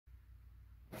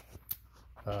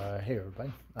Hey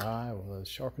everybody, I was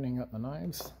sharpening up my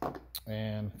knives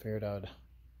and figured I'd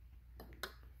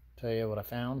tell you what I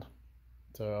found.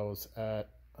 So I was at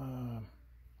a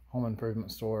home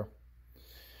improvement store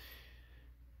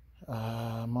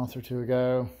a month or two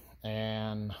ago,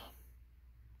 and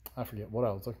I forget what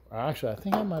I was looking for. Actually, I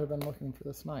think I might have been looking for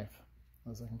this knife. I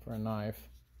was looking for a knife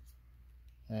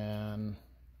and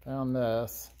found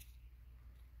this,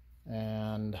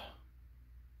 and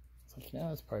it's like, yeah,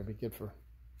 this probably be good for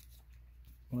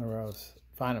whenever I was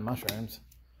finding mushrooms.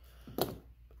 But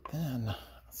then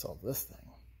I saw this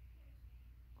thing.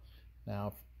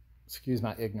 Now, excuse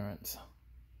my ignorance,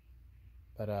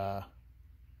 but I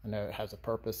know it has a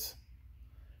purpose,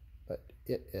 but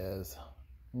it is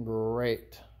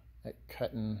great at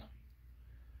cutting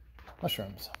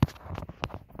mushrooms.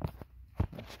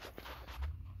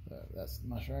 So that's the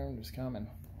mushroom, just come and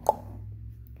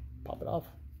pop it off.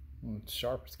 It's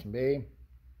sharp as can be.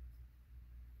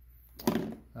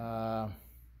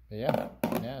 But yeah,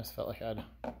 I just felt like I'd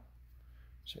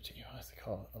show it to you. What's it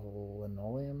called? A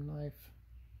linoleum knife?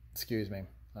 Excuse me,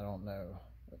 I don't know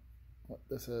what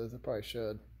this is. I probably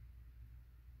should.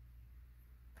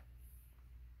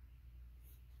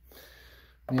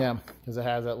 Yeah, because it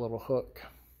has that little hook.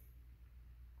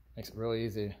 Makes it really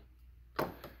easy to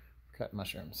cut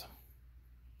mushrooms.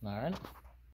 All right.